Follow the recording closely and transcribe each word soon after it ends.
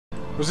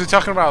Was he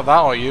talking about that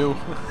or you?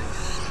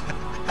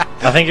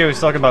 I think he was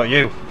talking about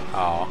you.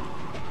 Oh.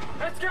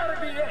 That's gotta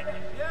be it.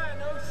 Yeah,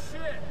 no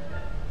shit.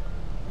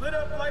 Lit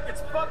up like it's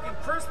fucking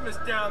Christmas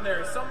down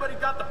there. Somebody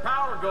got the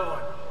power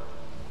going.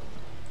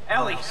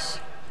 Ellie,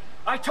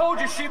 I told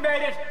you she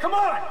made it. Come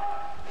on.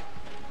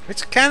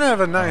 It's kind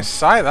of a nice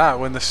sight that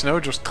when the snow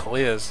just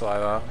clears like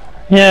that.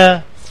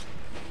 Yeah.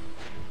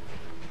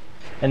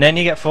 And then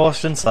you get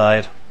forced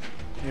inside,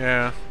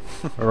 Yeah.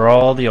 where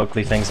all the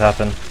ugly things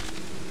happen.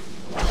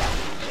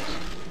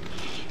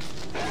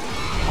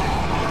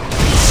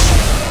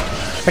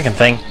 Freaking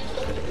thing.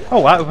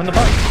 Oh, I opened the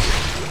box.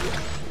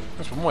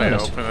 That's one way to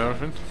Honest. open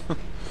everything.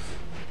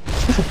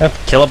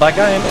 Kill a bad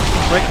guy and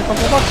break a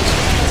couple of boxes.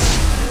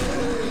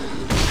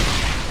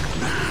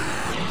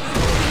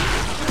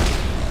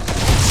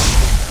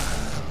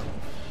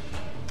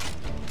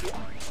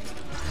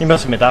 You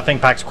must admit, that thing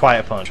packs quite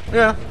a punch.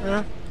 Yeah,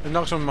 yeah. It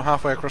knocks him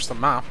halfway across the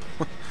map.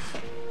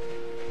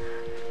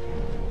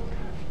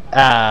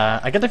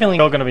 I get the feeling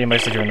you're going to be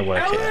mostly doing the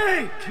work here.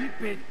 Ellie,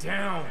 keep it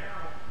down.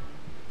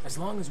 As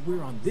long as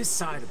we're on this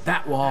side of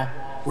that wall,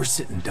 we're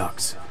sitting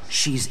ducks.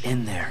 She's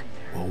in there.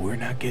 Well, we're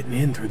not getting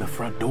in through the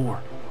front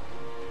door.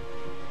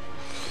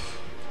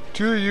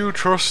 Do you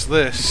trust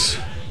this?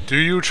 Do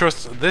you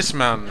trust this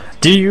man?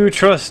 Do you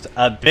trust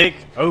a big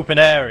open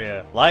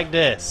area like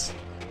this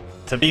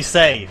to be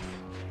safe?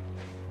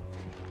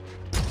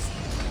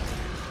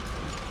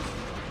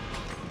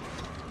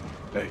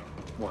 Hey,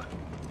 what?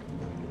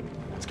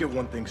 Let's get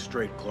one thing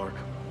straight, Clark.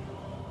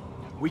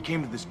 We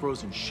came to this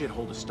frozen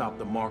shithole to stop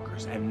the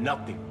markers, and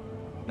nothing,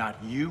 not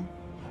you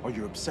or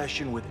your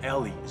obsession with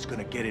Ellie, is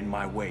gonna get in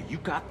my way. You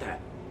got that?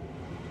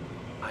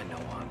 I know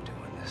why I'm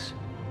doing this.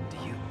 Do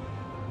you?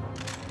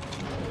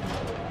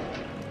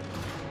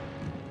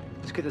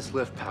 Let's get this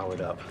lift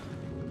powered up.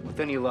 With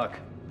any luck,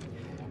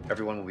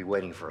 everyone will be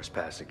waiting for us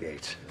past the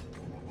gates.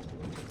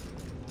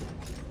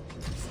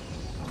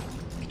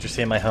 Did you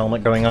see my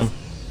helmet going on?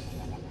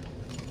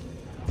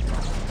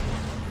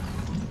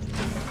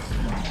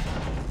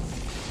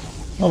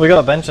 Well, we got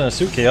a bench and a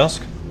suit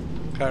kiosk.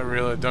 Don't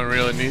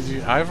really need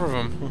you either of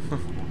them.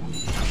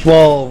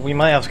 Well, we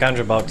might have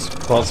scavenger box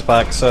quads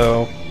back,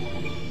 so...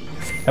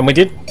 And we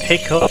did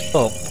pick up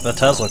the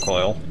Tesla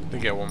coil. They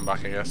get one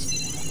back, I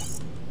guess.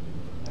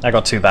 I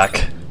got 2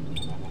 back.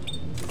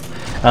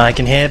 I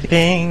can hear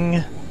ping.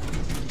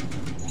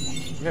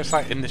 Yeah, it's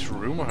like in this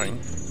room, I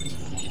think.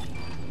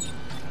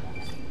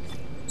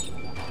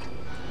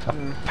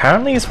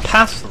 Apparently it's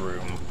past the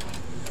room.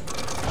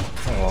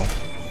 Oh well.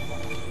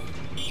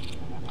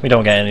 We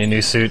don't get any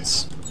new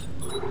suits.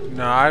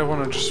 No, I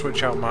want to just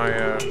switch out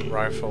my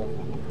rifle.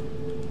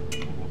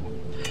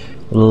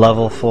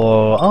 Level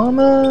 4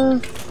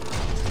 armor.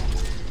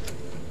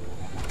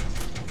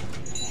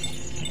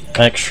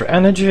 Extra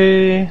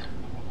energy.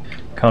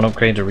 Can't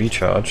upgrade to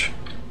recharge.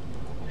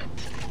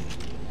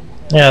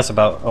 Yeah, that's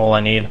about all I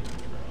need.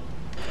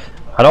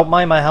 I don't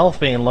mind my health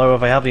being low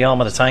if I have the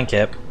armor to tank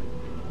it.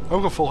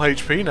 I've got full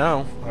HP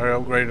now. I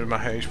upgraded my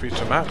HP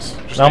to max.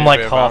 Just I'm need a like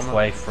bit of armor.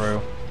 halfway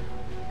through.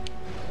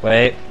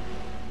 Wait,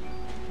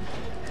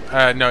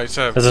 No, it's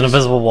a... there's an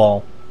invisible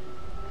wall.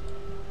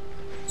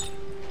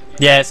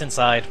 Yeah, it's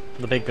inside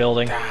the big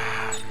building.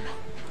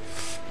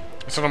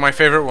 It's one of my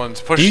favourite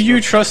ones. Push Do you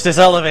the- trust this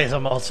elevator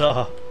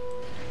motor?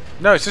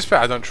 No, it's this bit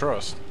I don't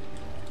trust.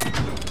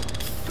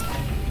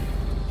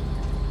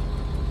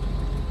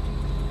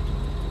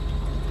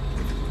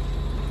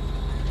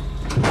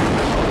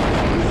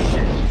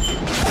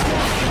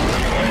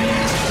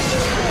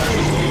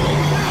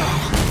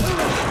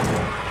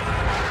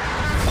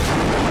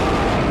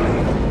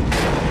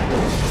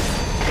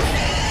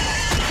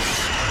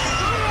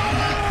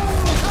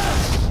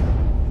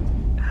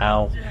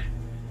 Ow.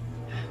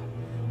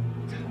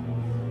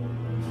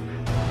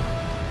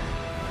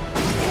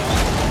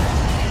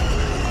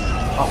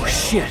 Oh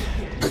shit.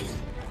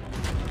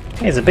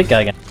 Hey, it's a big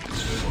guy again.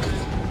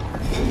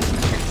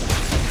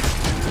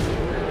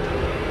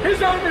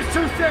 His armor's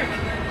too thick.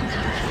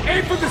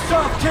 Aim for the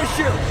soft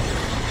tissue.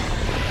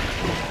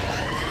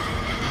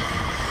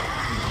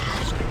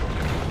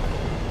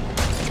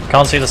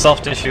 Can't see the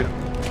soft tissue.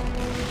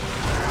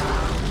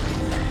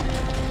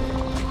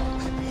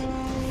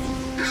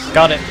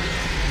 Got it.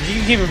 You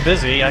can keep him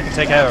busy, I can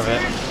take care of it.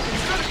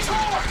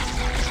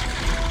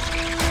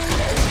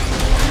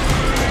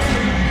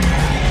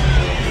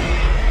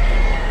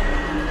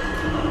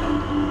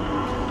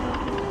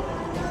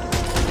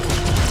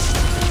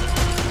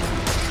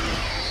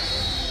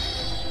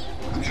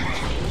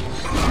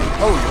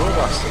 Oh, you're a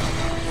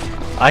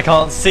bastard. I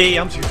can't see,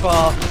 I'm too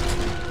far.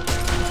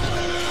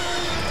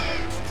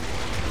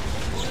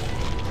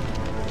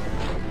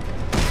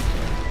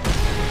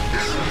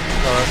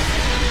 Alright.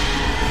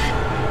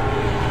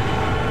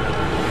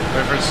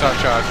 Wait for it to start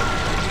charging.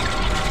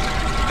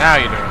 Now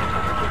you do it.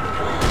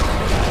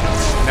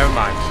 Never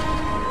mind.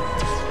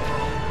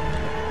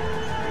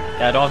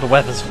 Yeah, I don't have the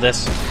weapons for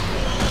this.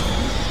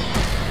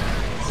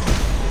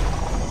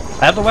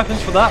 I have the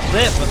weapons for that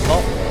bit, but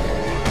not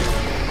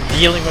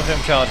dealing with him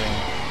charging.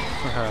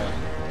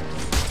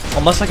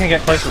 Unless I can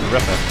get close to the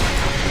Ripper.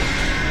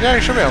 Yeah,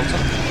 you should be able to.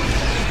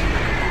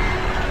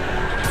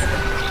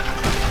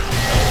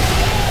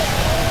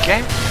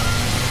 Okay.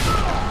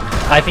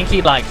 I think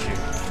he likes you.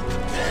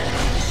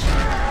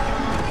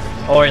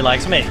 Or he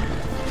likes me.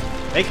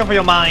 Make up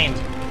your mind.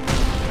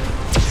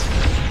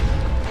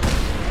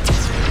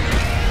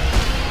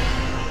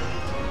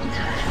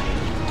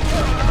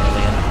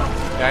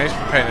 Yeah, he's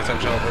been paying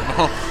attention a little bit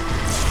more.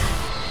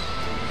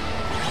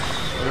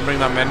 We're gonna bring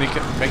that make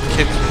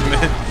kids with me.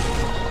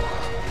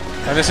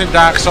 And it's in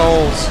Dark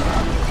Souls.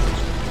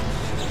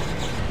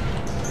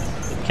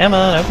 Come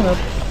on, open up.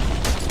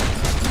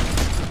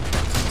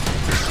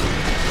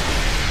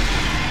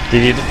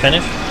 Did you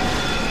finish?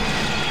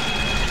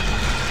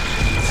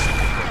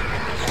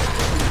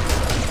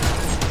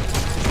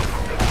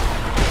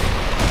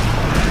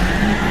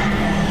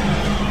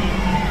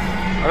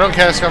 I don't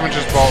care,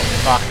 Scavenger's brought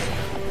back.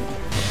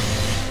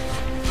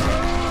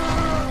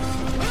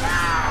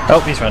 Oh,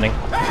 he's running.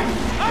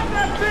 I'm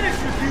not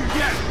finished with you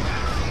yet!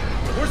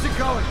 Where's it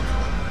going?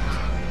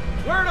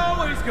 Where it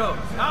always goes.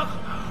 Out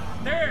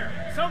there,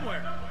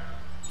 somewhere.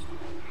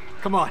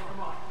 Come on.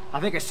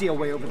 I think I see a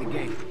way over the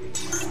gate.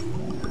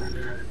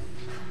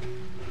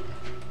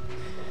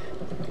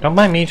 Don't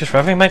mind me, just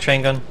revving my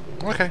train gun.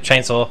 Okay.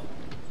 Chainsaw.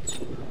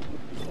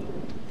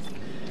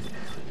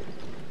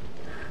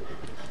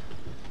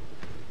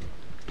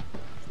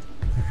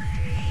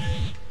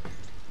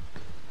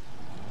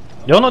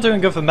 You're not doing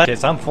good for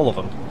medkits, I'm full of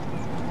them.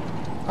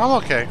 I'm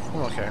okay.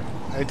 I'm okay.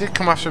 It did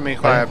come after me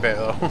quite a bit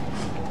though.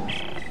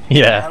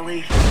 Yeah.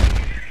 Ellie?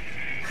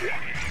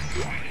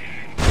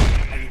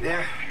 Are you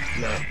there?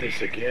 Not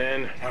this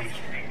again. Ellie?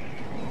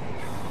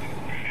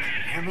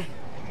 Hear me?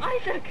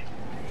 Isaac!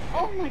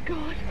 Oh my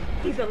god,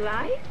 he's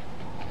alive?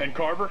 And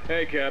Carver?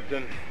 Hey,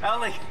 Captain.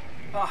 Ellie!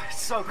 Oh,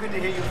 it's so good to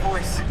hear your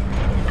voice.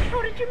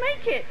 How did you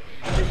make it?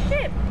 The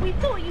ship! We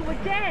thought you were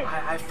dead!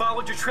 I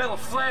followed your trail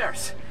of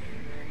flares.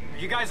 Are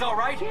you guys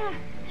alright?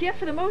 Yeah,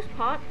 for the most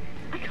part.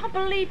 I can't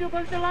believe you're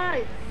both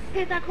alive.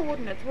 Here's our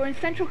coordinates. We're in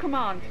Central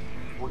Command.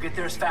 We'll get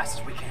there as fast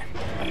as we can.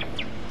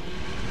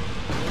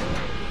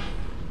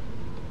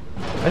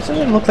 Why does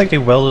it look like they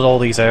welded all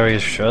these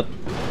areas shut?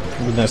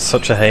 When there's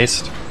such a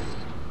haste.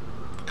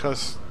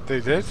 Because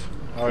they did?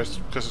 Or it's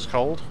because it's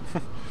cold?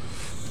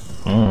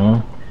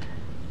 I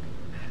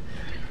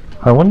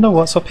wonder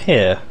what's up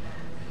here.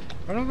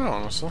 I don't know,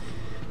 honestly.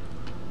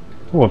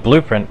 Ooh, a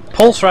blueprint.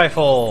 Pulse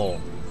rifle!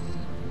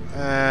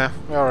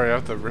 We already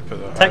have the Ripper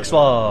though. Text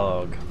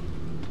log.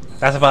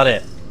 That's about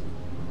it.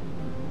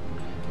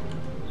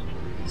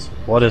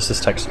 What is this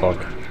text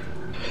log?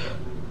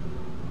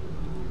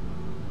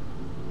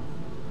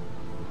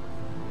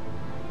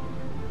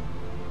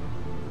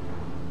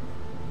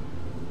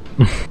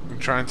 I'm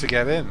trying to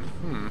get in.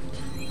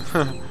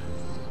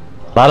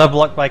 Ladder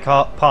blocked by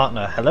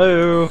partner.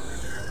 Hello?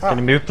 Can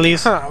you move,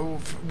 please?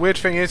 Weird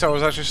thing is, I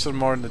was actually stood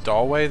more in the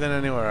doorway than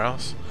anywhere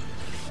else.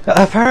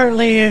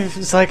 Apparently,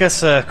 it's like a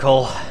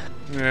circle.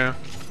 Yeah.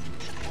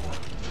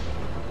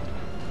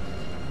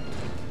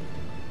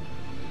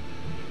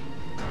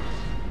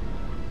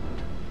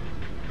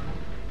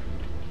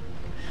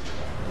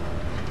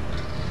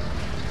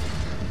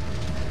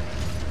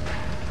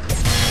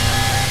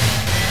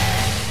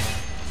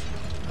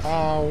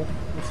 Ow.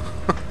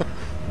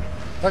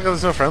 Like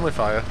there's no friendly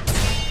fire.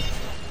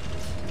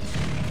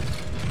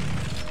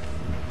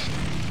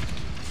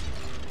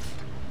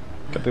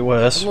 Could be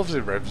worse. I love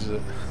it revs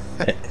it.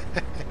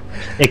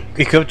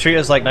 It could treat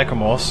us like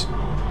Necromorphs.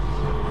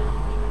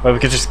 Where we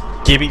could just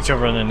give each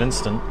other in an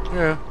instant.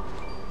 Yeah.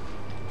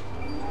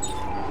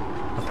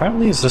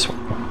 Apparently it's this one.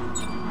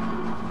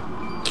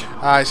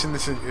 Ah, it's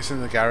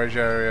in the garage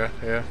area,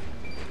 yeah.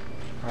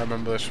 I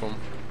remember this one.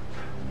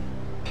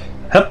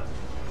 Hup.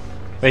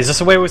 Wait, is this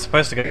the way we're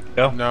supposed to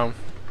go? No.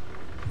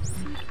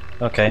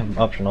 Okay,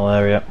 optional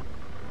area.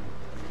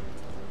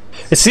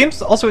 It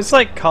seems also it's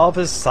like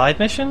Carver's side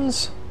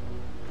missions.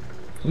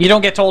 You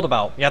don't get told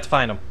about. You have to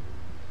find them.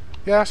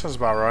 Yeah, that sounds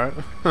about right.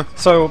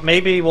 So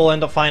maybe we'll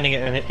end up finding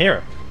it in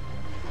here.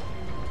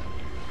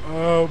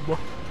 I'm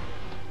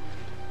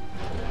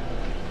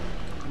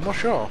not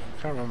sure.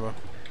 Can't remember.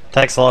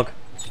 Text log.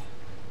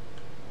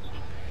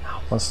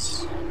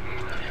 Let's.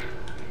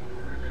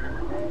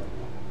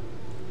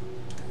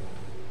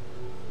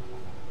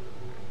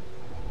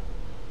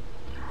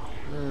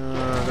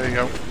 There you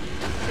go.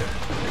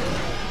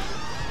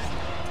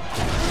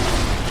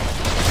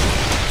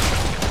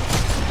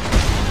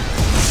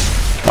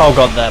 Oh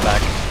god, they're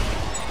back.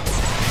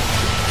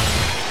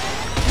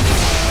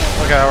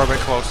 Okay, we're a bit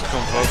close to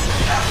comfort.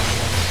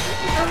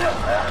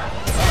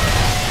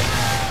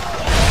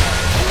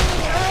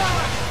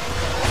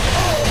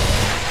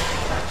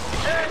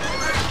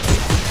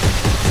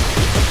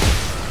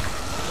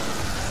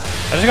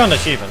 I just got an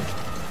achievement.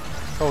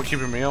 Oh,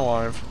 keeping me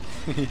alive.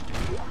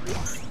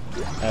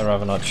 I'd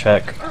rather not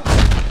check.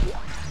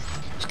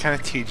 It's kind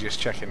of tedious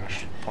checking, I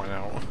should point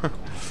out.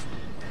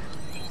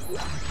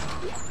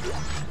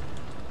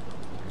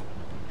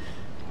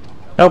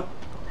 Nope.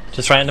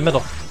 Just right in the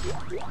middle.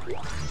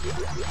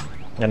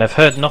 And I've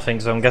heard nothing,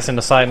 so I'm guessing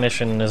the side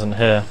mission isn't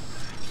here.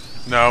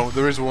 No,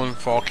 there is one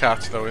for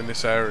cat though in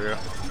this area.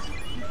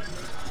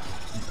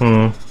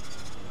 Hmm.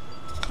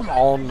 Come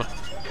on.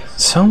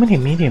 So many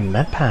medium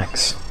med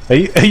packs. Are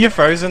you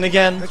frozen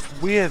again?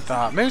 It's weird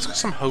that. Maybe it's got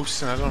some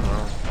hosting, I don't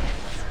know.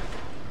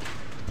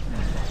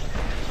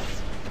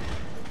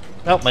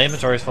 Oh, my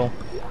inventory's full.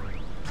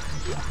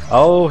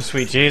 Oh,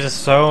 sweet Jesus,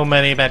 so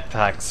many med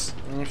packs.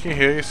 You can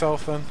hear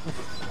yourself then.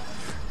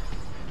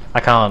 I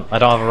can't. I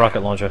don't have a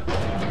rocket launcher.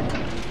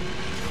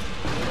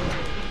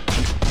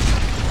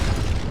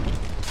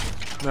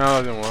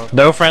 No, that didn't work.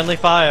 No friendly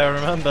fire,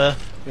 remember.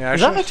 Yeah,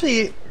 Is that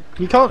actually...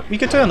 You can't... We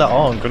could turn that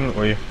on, couldn't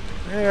we?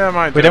 Yeah, I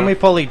might do. But then we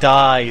probably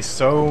die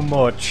so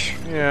much.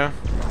 Yeah.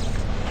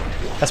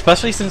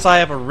 Especially since I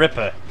have a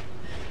Ripper.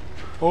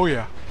 Oh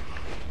yeah.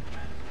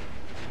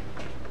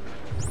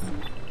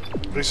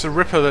 It's the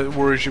Ripper that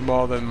worries you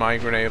more than my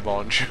grenade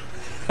launch.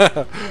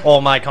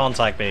 Or my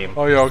contact beam.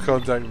 Oh, your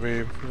contact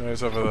beam.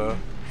 It's over there.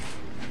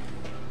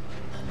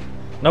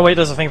 No, wait,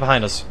 there's a thing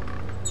behind us.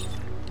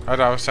 I don't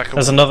have a second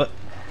There's one. another...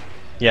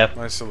 Yeah.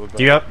 Mine's still a bit.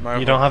 Do you have...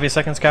 You don't have your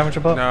second scavenger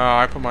bot? No,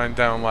 I put mine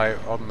down like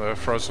on the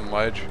frozen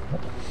ledge.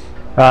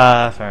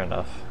 Ah, fair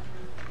enough.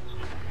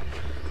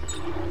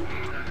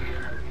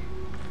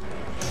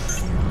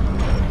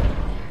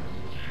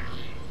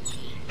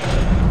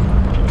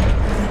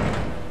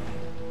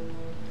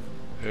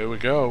 Here we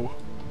go.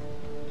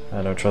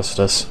 I don't trust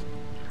this.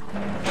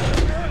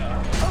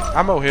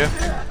 Ammo here.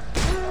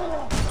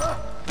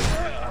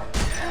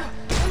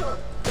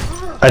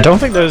 I don't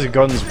think those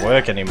guns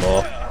work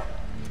anymore.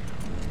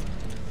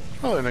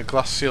 Oh, in a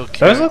glass sealed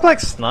kit. Those look like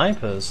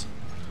snipers.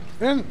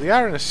 They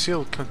are in a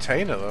sealed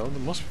container though. They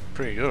must be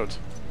pretty good.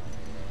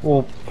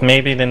 Well,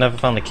 maybe they never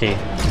found the key.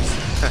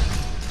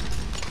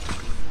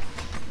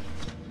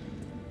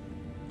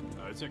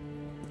 Isaac.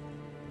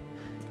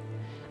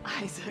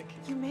 Isaac,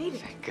 you made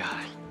it. Thank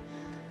God.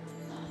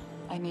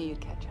 I knew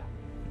you'd catch up.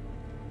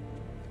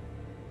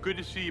 Good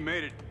to see you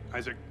made it,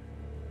 Isaac.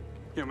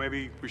 You know,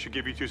 maybe we should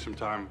give you two some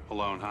time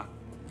alone, huh?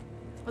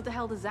 What the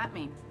hell does that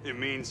mean? It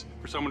means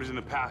for someone who's in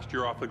the past,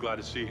 you're awfully glad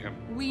to see him.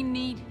 We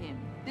need him.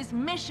 This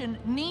mission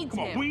needs Come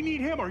on, him. we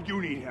need him or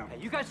you need him? Hey,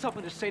 you got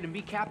something to say to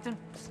me, Captain?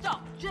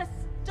 Stop. Just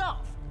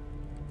stop.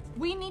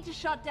 We need to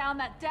shut down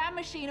that damn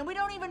machine, and we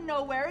don't even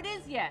know where it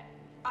is yet.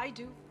 I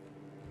do.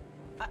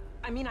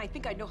 I mean, I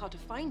think I know how to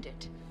find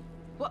it.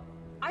 Well,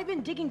 I've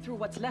been digging through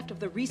what's left of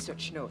the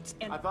research notes,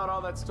 and... I thought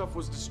all that stuff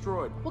was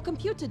destroyed. Well,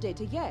 computer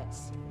data,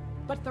 yes.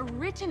 But the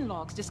written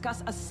logs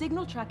discuss a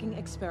signal tracking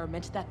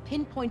experiment that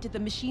pinpointed the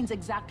machine's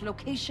exact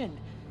location.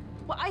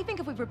 Well, I think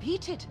if we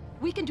repeat it,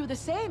 we can do the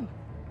same.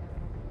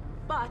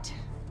 But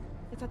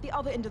it's at the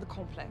other end of the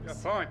complex. Yeah,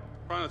 fine.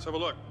 Fine, let's have a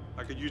look.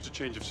 I could use a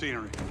change of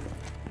scenery.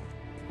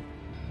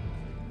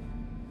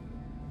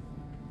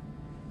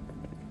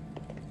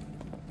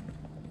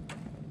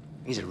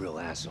 He's a real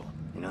asshole.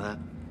 You know that?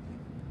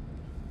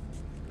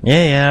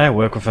 Yeah, I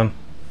work with him.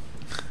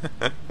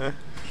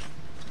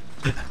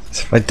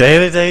 It's my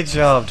day-to-day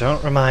job,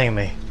 don't remind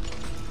me.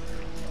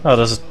 Oh,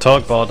 there's a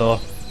talk bar door.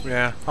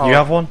 Yeah. You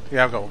have one?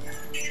 Yeah, I've got one.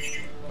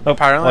 Oh,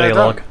 Apparently audio I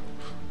don't. log.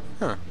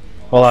 Huh.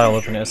 Well, I'll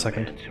open it in a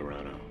second.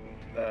 Serrano.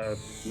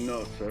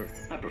 No, sir.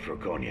 I prefer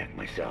cognac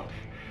myself.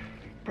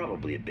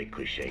 Probably a bit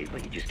cliche,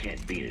 but you just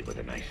can't beat it with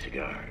a nice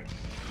cigar.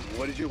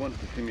 What did you want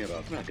to see me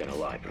about? I'm not gonna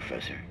lie,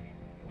 Professor.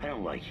 I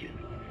don't like you.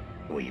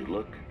 The way you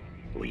look,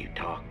 the way you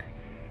talk,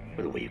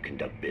 or the way you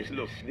conduct business.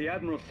 Look, the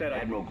Admiral said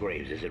Admiral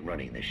Graves isn't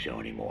running this show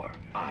anymore.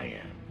 I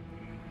am.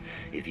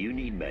 If you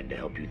need men to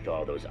help you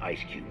thaw those ice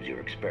cubes you're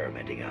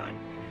experimenting on,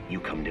 you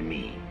come to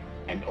me,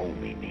 and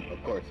only me.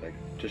 Of course, I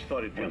just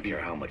thought it I don't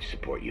care how much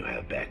support you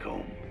have back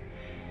home.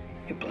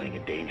 You're playing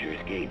a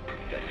dangerous game,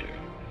 Professor.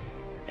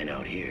 And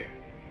out here,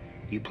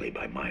 you play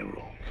by my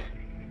rules.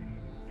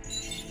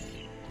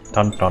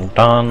 Dun dun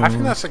dun. I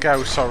think that's the guy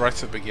we saw right at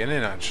the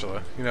beginning,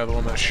 actually. You know, the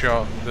one that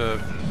shot the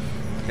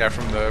guy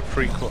from the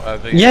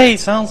prequel. Yeah, he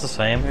sounds the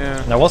same.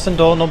 Yeah. Now, what's in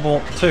door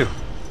number 2?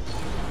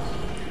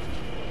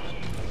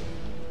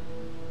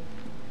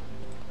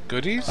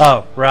 Goodies?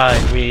 Oh,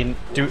 right. We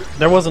do.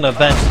 There was an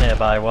event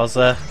nearby, was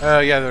there?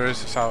 Yeah, there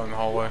is. It's out in the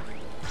hallway.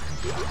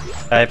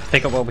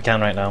 Pick up what we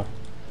can right now.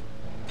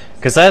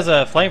 Because there's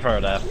a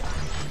flamethrower there.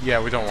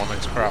 Yeah, we don't want it.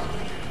 It's crap.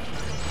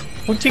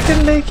 But you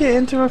can make it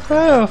into a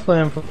cryo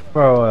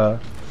flamethrower.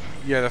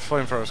 Yeah, the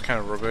flamethrower is kind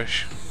of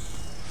rubbish.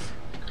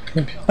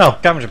 Oh,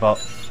 scavenger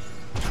bot.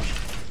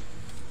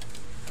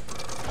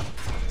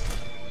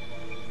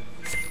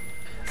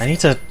 I need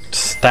to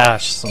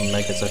stash some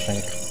maggots, I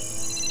think.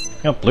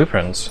 Oh,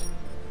 blueprints.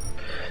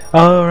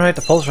 Oh, right,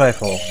 the pulse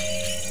rifle.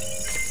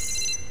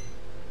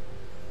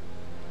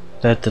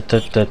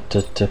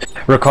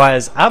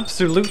 Requires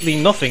absolutely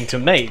nothing to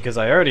make because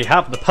I already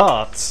have the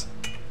parts.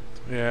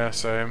 Yeah,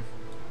 same.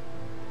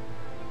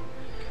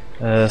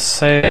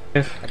 Save.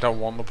 I don't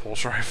want the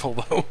pulse rifle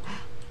though.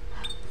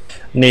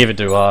 Neither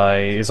do I.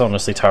 It's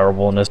honestly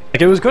terrible in this.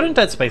 Like, it was good in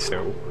Dead Space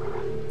 2.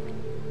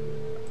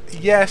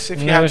 Yes, if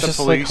you No, had it's the just,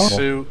 like, police horrible.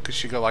 suit,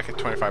 because you got like a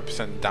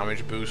 25%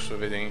 damage boost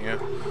with it, didn't you?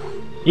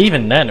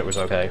 Even then, it was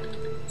okay.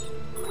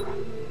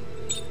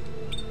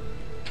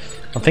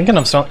 I'm thinking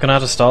I'm gonna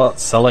have to start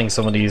selling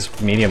some of these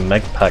medium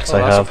med packs I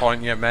that's have. the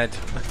point, yeah, med.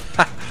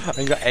 I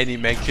ain't got any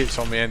med kits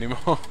on me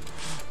anymore.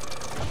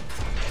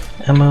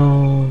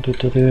 Ammo.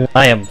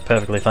 I am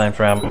perfectly fine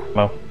for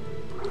ammo.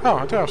 Oh,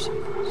 I do have some.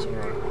 It's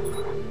alright.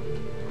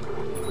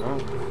 Oh.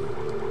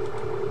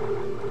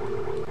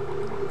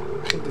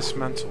 I can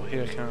dismantle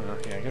here, can't I?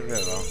 Yeah, get rid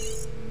of that.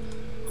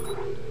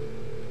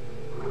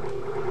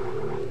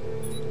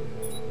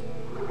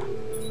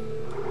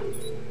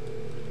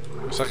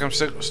 Looks like I'm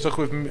stuck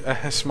with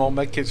small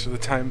medkits for the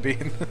time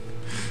being.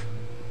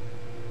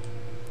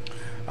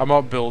 I'm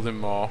not building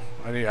more.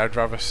 I'd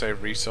rather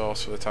save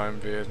resource for the time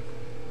being.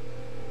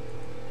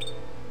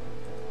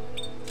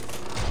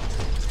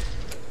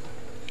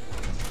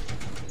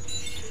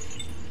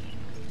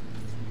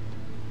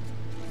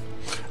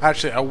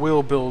 Actually, I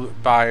will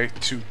buy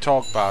 2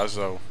 torque bars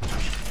though,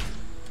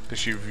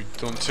 because you've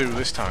done 2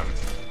 this time.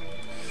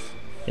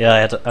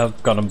 Yeah,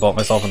 I've gone and bought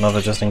myself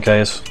another just in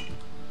case.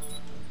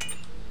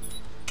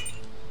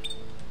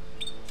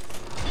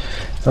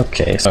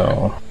 Okay,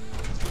 so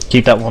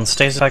keep that one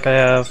stasis pack I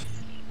have.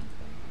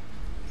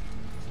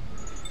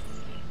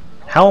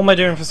 How am I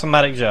doing for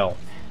somatic gel?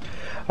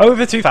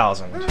 Over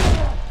 2,000.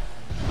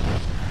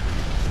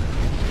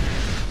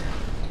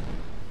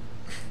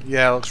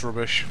 Yeah, it looks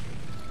rubbish.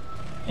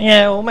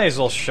 Yeah, well, may as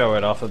well show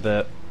it off a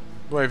bit.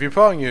 Wait, have you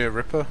put on your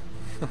Ripper?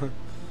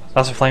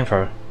 That's a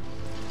flamethrower.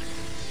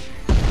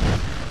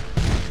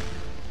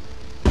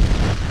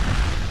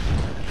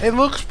 It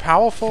looks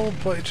powerful,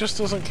 but it just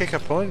doesn't kick a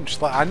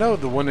punch. Like I know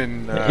the one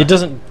in. It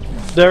doesn't.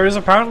 There is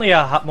apparently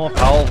a more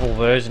powerful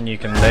version you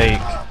can make,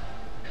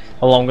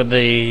 along with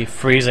the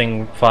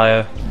freezing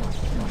fire.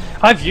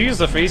 I've used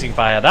the freezing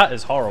fire. That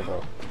is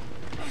horrible.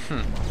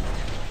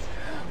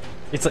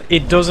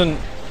 It doesn't.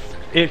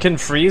 It can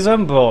freeze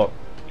them, but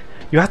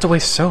you have to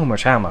waste so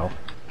much ammo.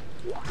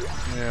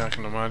 Yeah, I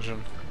can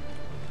imagine.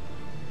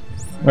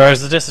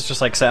 Whereas this is just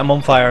like set them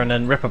on fire and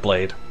then rip a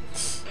blade.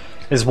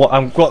 Is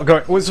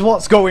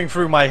what's going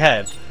through my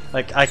head.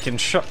 Like I can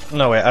shock.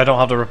 No wait, I don't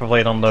have the ripper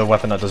blade on the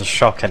weapon that doesn't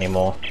shock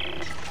anymore.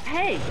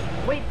 Hey,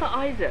 wait for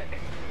Isaac.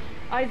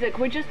 Isaac,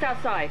 we're just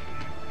outside.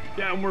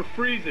 Yeah, and we're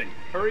freezing.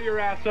 Hurry your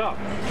ass up.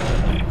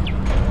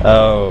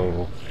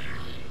 Oh.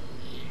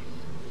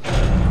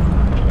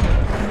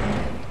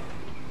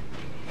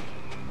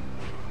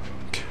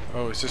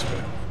 Oh, it's this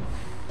bit.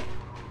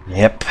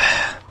 Yep.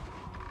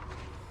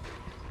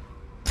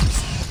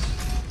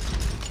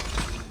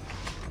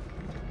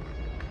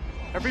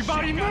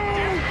 Everybody move!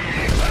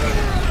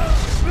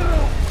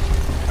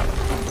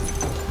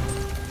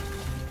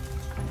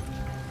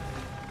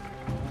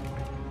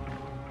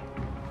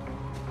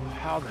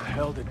 How the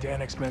hell did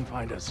Danik's men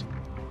find us?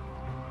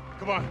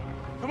 Come on!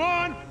 Come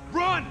on!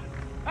 Run!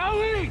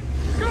 Ellie!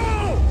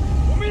 Go!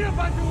 We'll meet up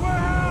at the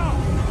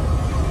warehouse!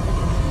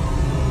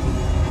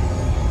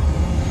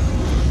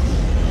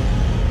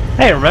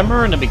 Hey,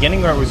 remember in the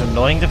beginning where it was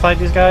annoying to fight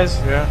these guys?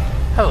 Yeah.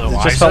 Hello, It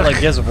Isaac. just felt like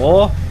Gears of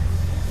War.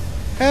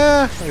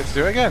 Yeah, I get to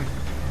do it again.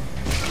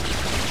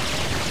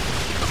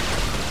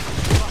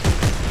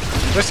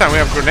 This time we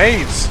have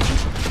grenades.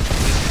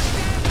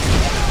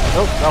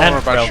 Nope, that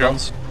one a bad shot.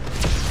 It's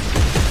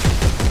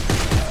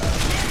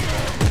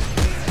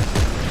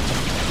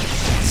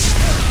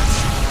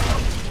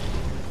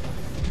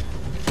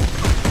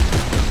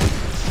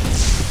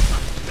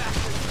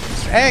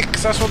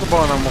X, that's what the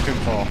button I'm looking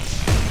for.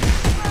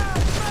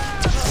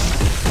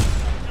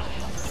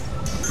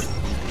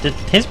 Did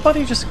his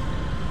body just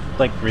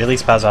like really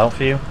spaz out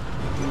for you?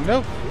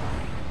 Nope.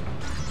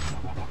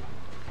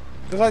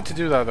 They like to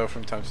do that though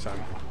from time to time.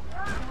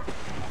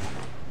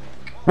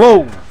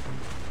 Whoa!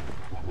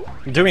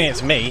 You're doing it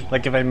to me.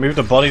 Like if I move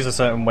the bodies a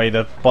certain way,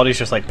 the bodies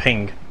just like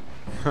ping.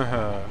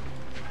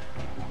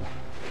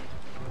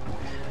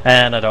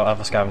 And I don't have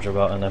a scavenger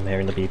button, I'm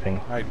hearing the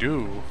beeping. I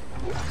do.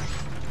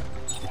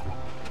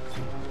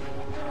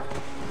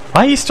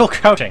 Why are you still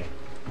crouching?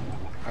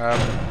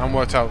 I'm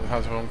worked out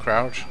how to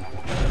uncrouch.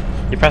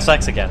 You press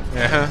X again.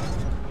 Yeah.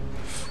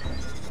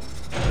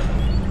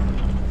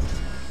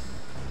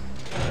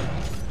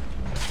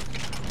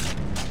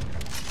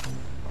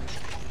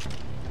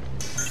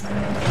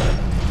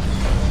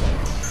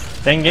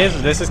 Thing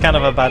is, this is kind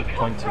of a bad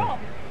point too.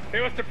 They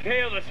must have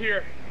tailed us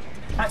here.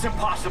 That's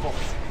impossible.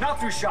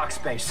 Not through shock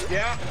space.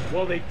 Yeah?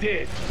 Well, they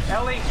did.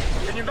 Ellie,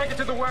 can you make it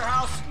to the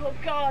warehouse? Oh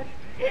God,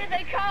 here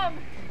they come!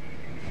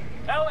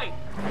 Ellie!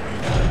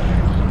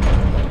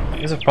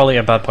 This is probably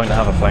a bad point to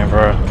have a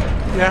flamethrower.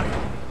 Yeah.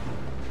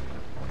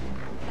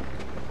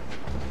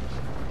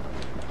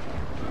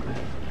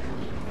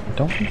 I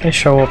don't think they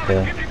show up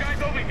here. Get you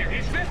guys over here.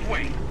 He's this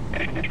way.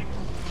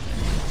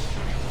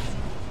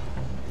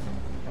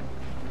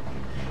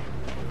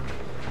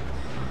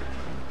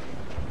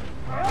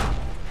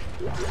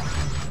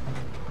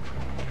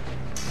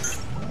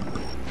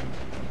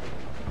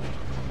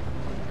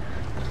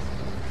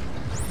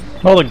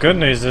 Well, the good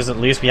news is at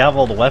least we have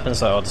all the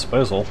weapons at our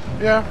disposal.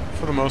 Yeah,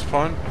 for the most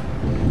part.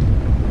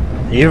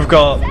 You've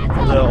got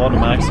the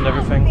automatics and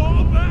everything.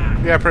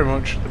 Yeah, pretty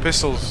much. The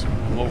pistol's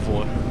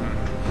lovely.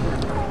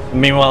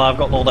 Meanwhile, I've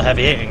got all the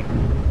heavy hitting.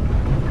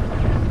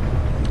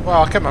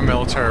 Well, I'll get my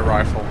military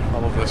rifle. I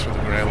love this with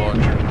the grenade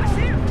launcher.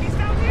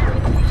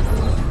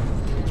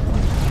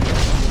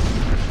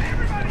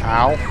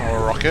 Ow, or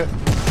a rocket.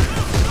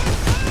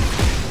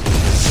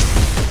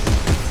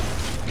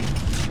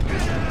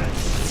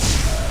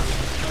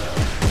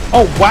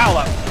 Oh wow,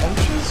 that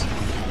punches!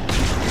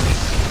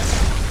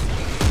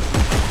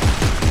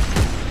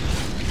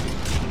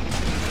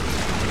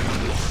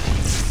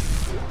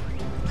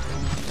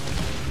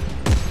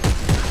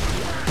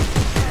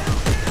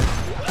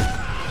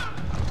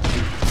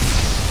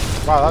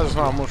 Wow, that does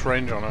not have much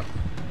range on it.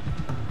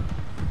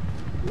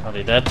 Are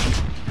they dead?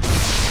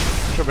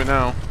 Should be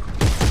now.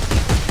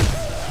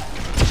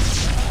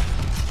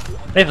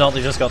 If not,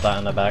 they just got that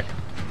in their back.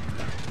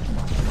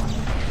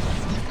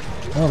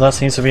 Oh, that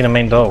seems to be the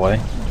main doorway.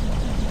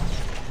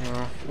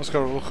 Let's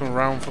go looking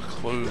around for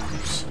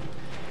clues.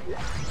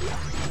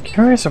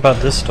 Curious about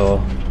this door.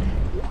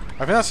 I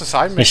think that's a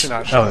side mission,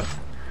 actually. Oh,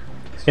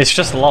 it's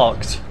just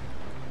locked.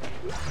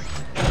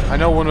 I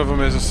know one of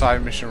them is a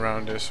side mission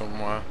around here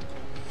somewhere.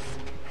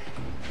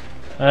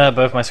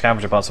 Both my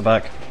scavenger bots are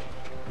back.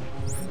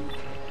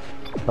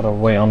 Gotta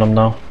wait on them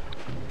now.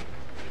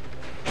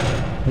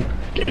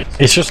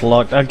 It's just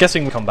locked. I'm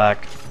guessing we come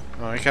back.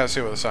 Oh, you can't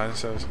see what the sign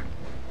says.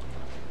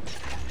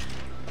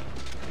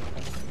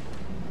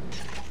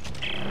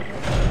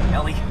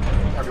 Ellie,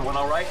 everyone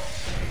all right?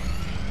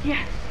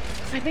 Yes,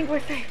 I think we're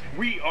safe.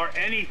 We are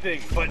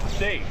anything but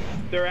safe.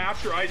 They're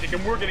after Isaac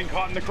and we're getting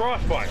caught in the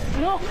crossfire.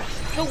 Look,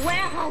 the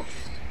warehouse.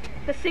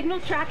 The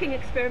signal tracking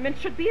experiment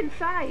should be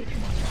inside.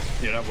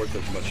 You're not worth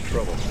as much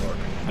trouble, Clark.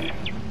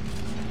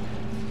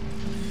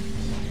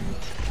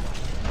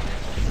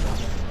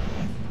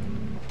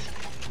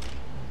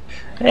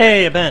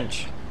 Hey, a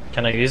bench.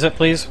 Can I use it,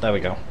 please? There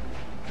we go.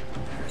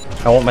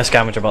 I want my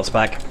scavenger bots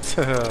back.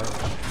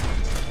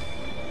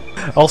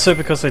 Also,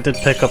 because they did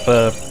pick up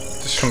a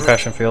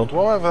compression field.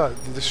 What about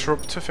the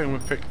disruptor thing we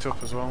picked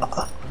up as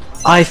well?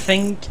 I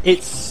think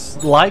it's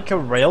like a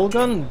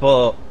railgun,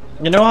 but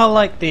you know how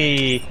like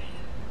the,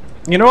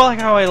 you know like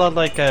how I had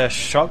like a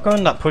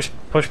shotgun that push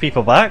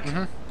people back.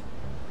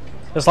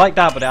 It's like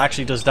that, but it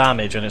actually does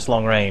damage and it's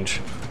long range.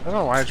 I don't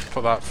know why I just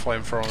put that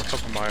flamethrower on the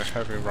top of my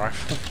heavy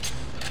rifle.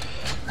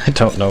 I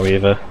don't know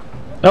either.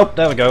 Nope,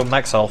 there we go,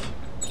 max health.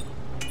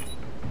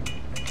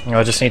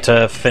 I just need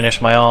to finish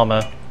my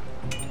armor.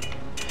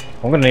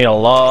 I'm gonna need a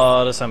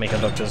lot of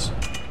semiconductors.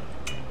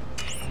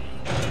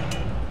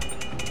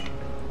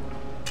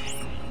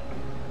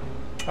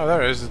 Oh,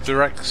 there it is, the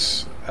direct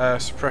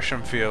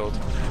suppression field.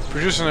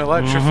 Produce an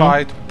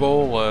electrified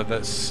bowler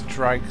that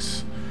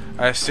sticks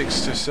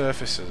to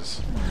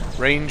surfaces.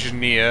 Range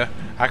near,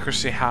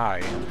 accuracy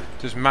high.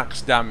 Does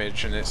max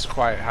damage and it's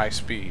quite high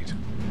speed.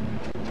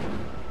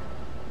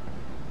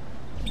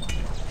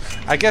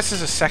 I guess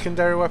as a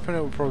secondary weapon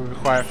it would probably be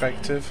quite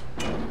effective.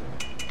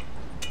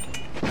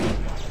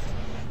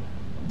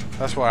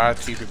 That's why I'd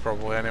keep it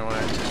probably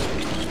anyway.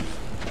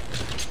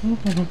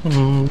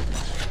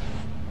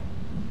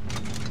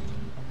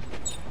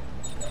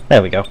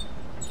 There we go.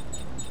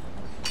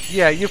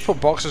 Yeah, you put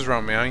boxes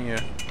around me, aren't you?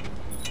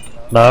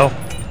 No.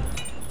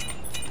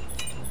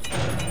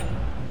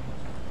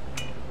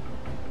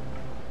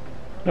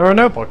 There are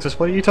no boxes,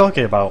 what are you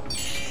talking about?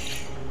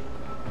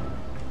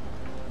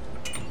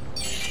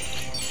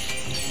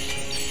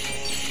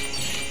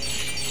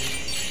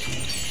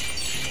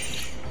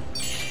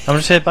 I'm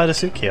just here by the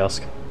suit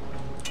kiosk.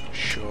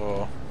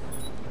 Sure.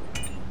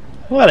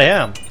 Well, I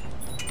am.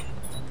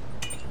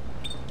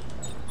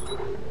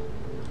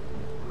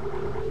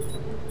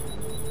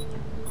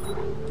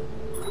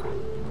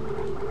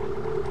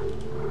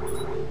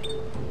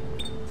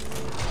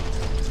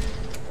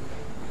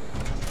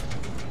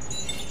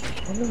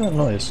 What is that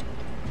noise?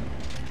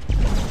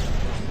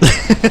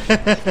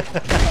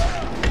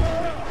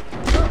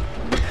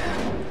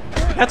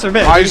 That's a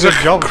bit. Isaac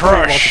good job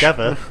Crush.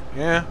 Together.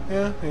 Yeah.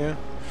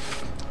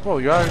 Well,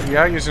 you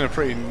are using a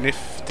pretty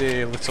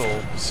nifty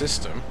little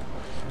system.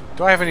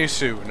 Do I have a new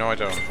suit? No, I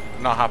don't.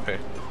 Not happy.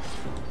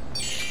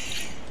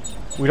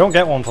 We don't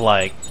get one for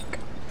like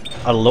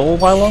a little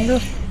while longer.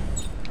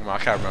 Well, I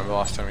can't remember the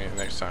last time.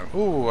 Next time.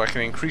 Ooh, I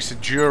can increase the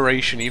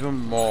duration even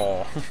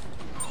more.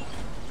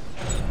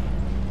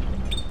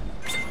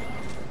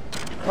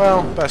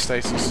 Well, best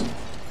status.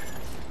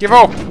 Give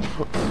up.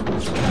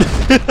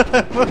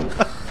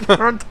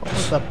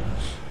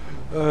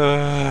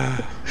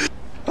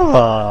 Come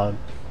on.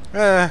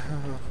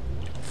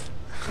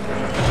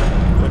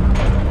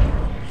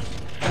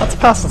 Let's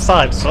pass the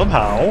side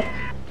somehow.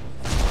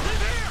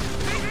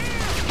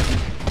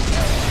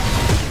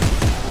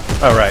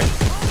 Alright.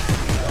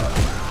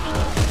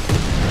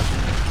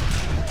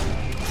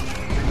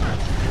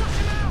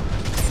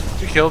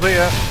 You killed it,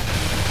 yeah?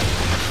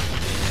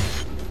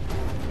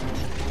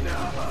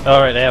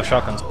 Alright, they have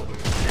shotguns.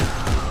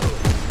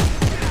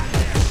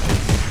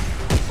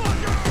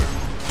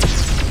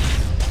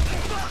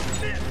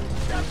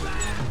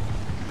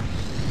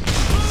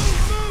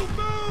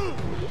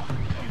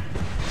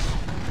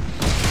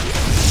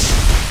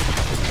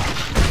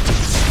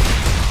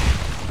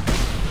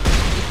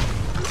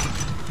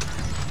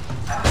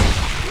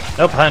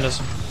 Oh, behind us.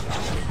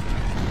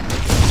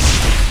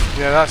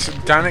 Yeah, that's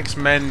Danik's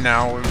men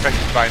now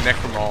infected by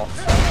necromorph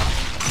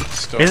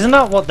stuff. Isn't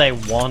that what they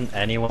want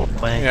anyway?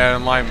 Yeah,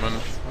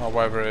 enlightenment, or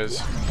whatever it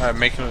is.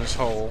 Making us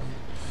whole.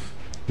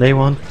 They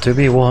want to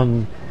be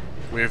one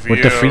with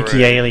the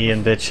freaky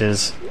alien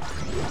bitches.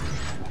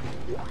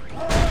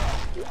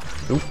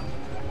 Oop.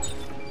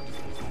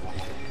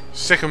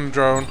 Sikkim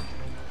drone.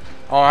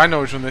 Oh, I know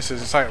which one this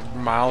is. It's like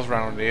miles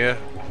round here.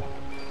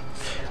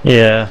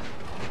 Yeah.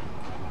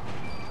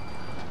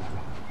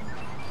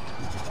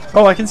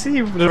 Oh, I can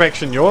see the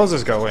direction yours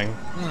is going.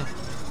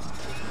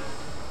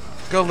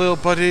 Go, little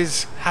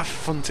buddies. Have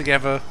fun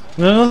together.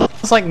 No,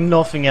 there's like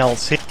nothing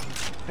else here.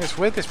 It's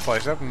weird, this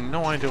place. I have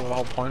no idea what the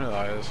whole point of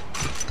that is.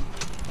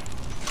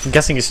 I'm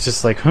guessing it's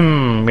just like,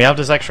 we have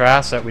this extra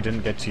asset we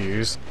didn't get to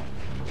use.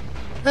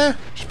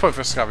 Just put it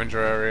for a scavenger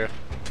area.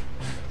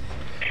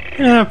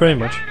 Yeah, pretty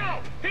much.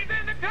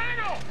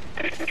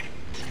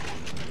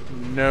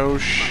 No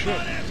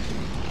shit.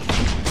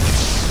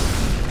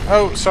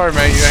 Oh, sorry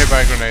mate, you got hit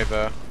by a grenade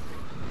there.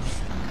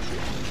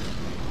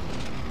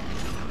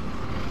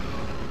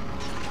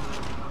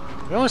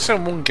 You only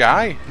sent one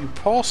guy, you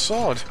poor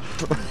sod.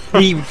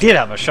 He did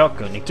have a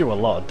shotgun, he threw a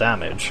lot of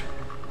damage.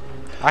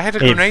 I had a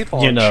grenade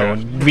launcher. You know,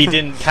 we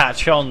didn't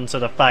catch on to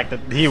the fact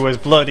that he was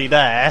bloody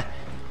there.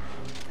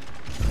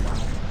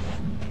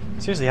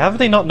 Seriously, have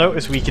they not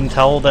noticed we can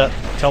tell what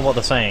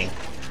they're saying?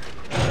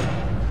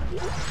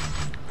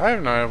 I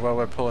don't know where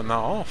we're pulling that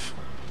off.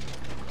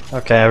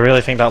 Okay, I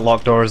really think that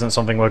locked door isn't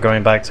something we're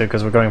going back to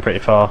because we're going pretty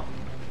far.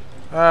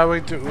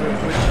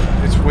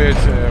 It's weird.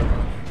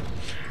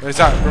 Is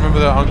that, remember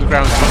the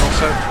underground tunnel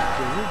set?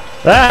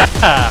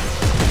 Ah!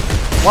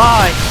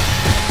 Why?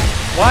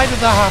 Why did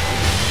that happen?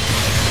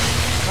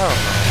 I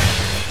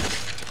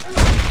don't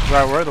know.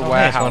 Right, we're at the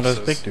warehouses. Nice, one of those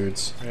big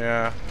dudes.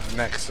 Yeah,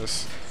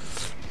 Nexus.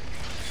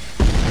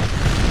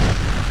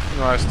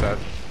 No, that's dead.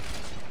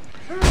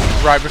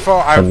 Right,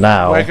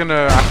 we're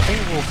gonna, I think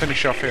we'll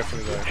finish off here for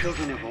the day.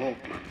 Children of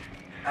Altman,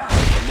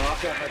 the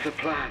marker has a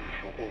plan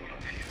for all of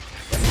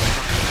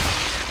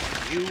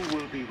you. You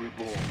will be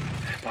reborn,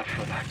 but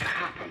for that to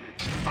happen,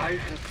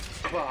 Isaac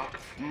Clarke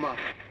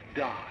must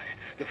die.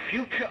 The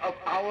future of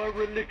our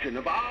religion,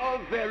 of our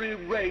very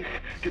race,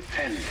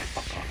 depends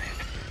upon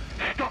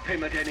it. Stop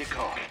him at any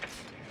cost.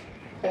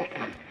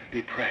 Altman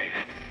be praised.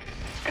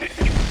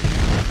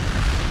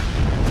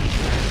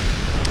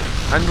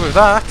 And with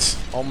that,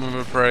 Altman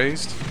be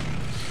praised.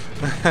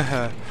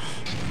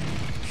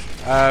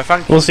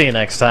 Thank you. We'll see you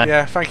next time.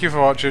 Yeah, thank you for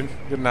watching.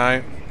 Good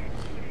night.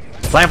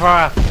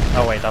 Flamethrower!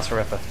 Oh wait, that's a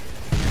Ripper.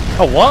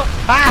 Oh what?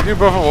 Ah! Your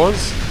brother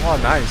was? Oh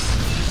nice.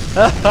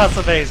 That's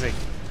amazing.